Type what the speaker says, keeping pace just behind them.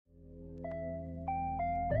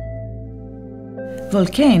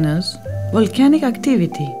Volcanoes, volcanic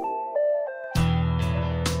activity.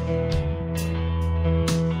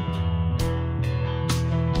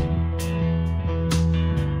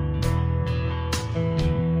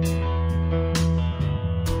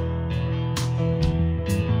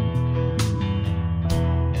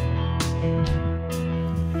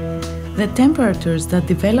 The temperatures that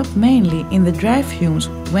develop mainly in the dry fumes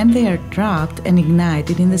when they are trapped and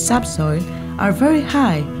ignited in the subsoil are very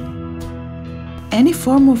high. Any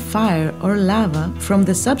form of fire or lava from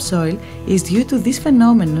the subsoil is due to this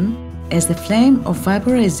phenomenon, as the flame of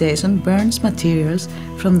vaporization burns materials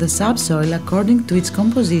from the subsoil according to its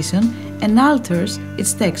composition and alters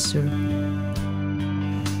its texture.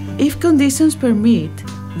 If conditions permit,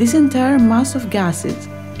 this entire mass of gases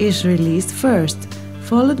is released first,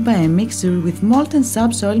 followed by a mixture with molten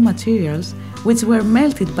subsoil materials which were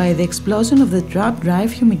melted by the explosion of the trapped dry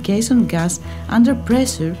fumigation gas under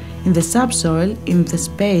pressure in the subsoil in the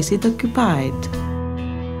space it occupied.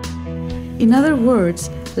 In other words,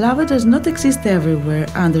 lava does not exist everywhere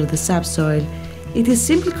under the subsoil. It is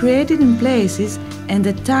simply created in places and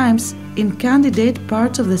at times in candidate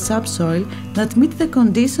parts of the subsoil that meet the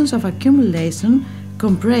conditions of accumulation,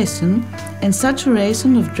 compression and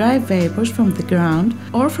saturation of dry vapors from the ground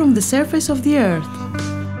or from the surface of the earth.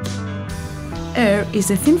 Air is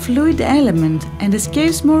a thin fluid element and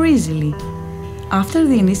escapes more easily. After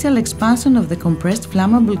the initial expansion of the compressed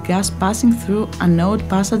flammable gas passing through anode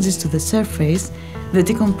passages to the surface, the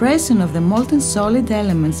decompression of the molten solid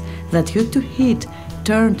elements that due to heat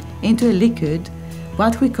turned into a liquid,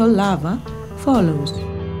 what we call lava, follows.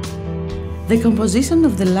 The composition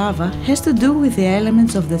of the lava has to do with the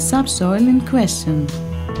elements of the subsoil in question.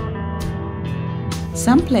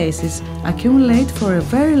 Some places accumulate for a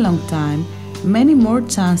very long time many more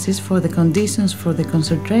chances for the conditions for the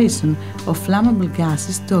concentration of flammable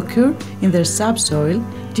gases to occur in their subsoil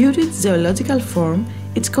due to its geological form,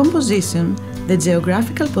 its composition, the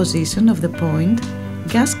geographical position of the point,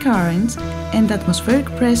 gas currents and atmospheric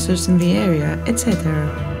pressures in the area, etc.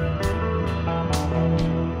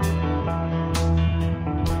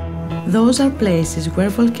 Those are places where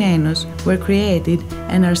volcanoes were created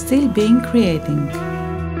and are still being creating.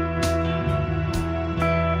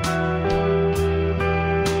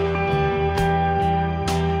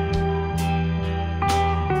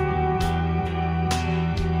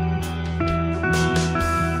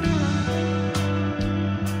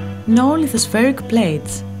 No lithospheric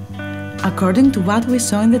plates. According to what we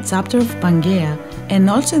saw in the chapter of Pangaea and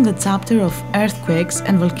also in the chapter of earthquakes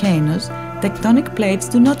and volcanoes, tectonic plates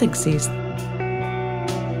do not exist.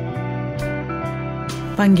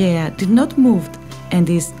 Pangaea did not move and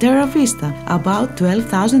is terra vista. About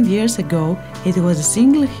 12,000 years ago, it was a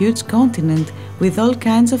single huge continent with all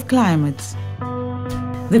kinds of climates.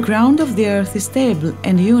 The ground of the Earth is stable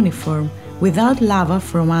and uniform, without lava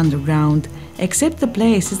from underground, except the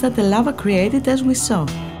places that the lava created as we saw.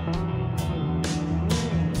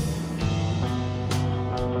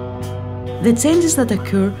 The changes that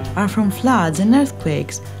occur are from floods and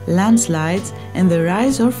earthquakes, landslides and the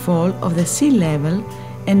rise or fall of the sea level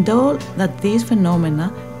and all that these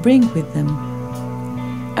phenomena bring with them.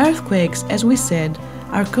 Earthquakes, as we said,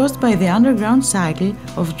 are caused by the underground cycle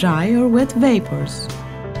of dry or wet vapors.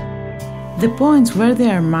 The points where they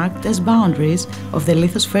are marked as boundaries of the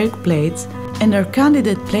lithospheric plates and are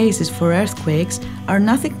candidate places for earthquakes are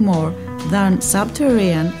nothing more than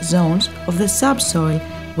subterranean zones of the subsoil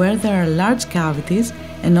where there are large cavities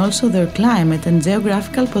and also their climate and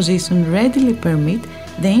geographical position readily permit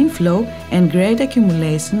the inflow and great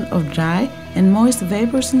accumulation of dry and moist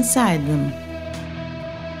vapors inside them.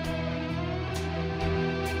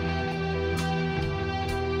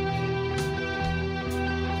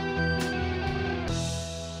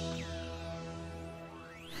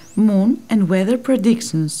 Moon and weather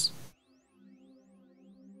predictions.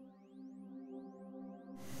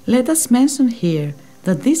 Let us mention here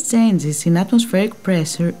that these changes in atmospheric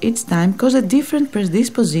pressure each time cause a different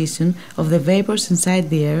predisposition of the vapors inside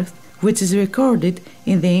the Earth, which is recorded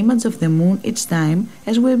in the image of the Moon each time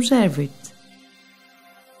as we observe it.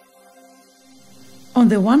 On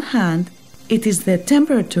the one hand, it is the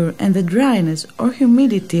temperature and the dryness or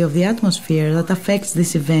humidity of the atmosphere that affects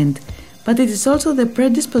this event, but it is also the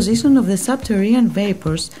predisposition of the subterranean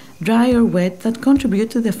vapors, dry or wet, that contribute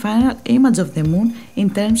to the final image of the Moon in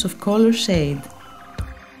terms of color shade.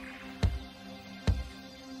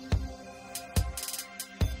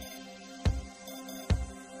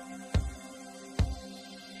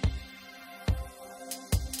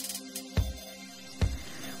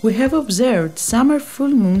 We have observed summer full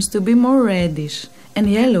moons to be more reddish and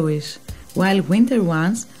yellowish, while winter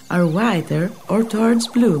ones are whiter or towards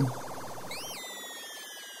blue.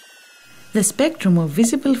 The spectrum of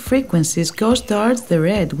visible frequencies goes towards the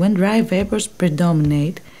red when dry vapors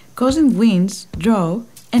predominate, causing winds, drought,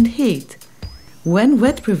 and heat. When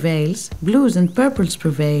wet prevails, blues and purples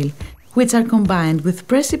prevail, which are combined with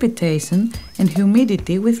precipitation and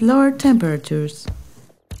humidity with lower temperatures.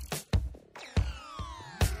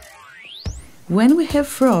 When we have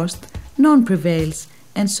frost, none prevails,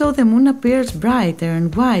 and so the moon appears brighter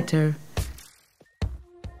and whiter.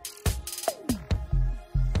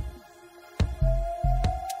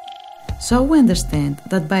 So we understand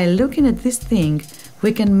that by looking at this thing,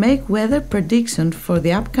 we can make weather prediction for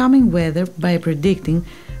the upcoming weather by predicting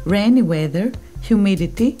rainy weather,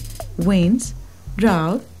 humidity, winds,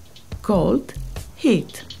 drought, cold,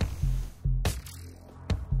 heat.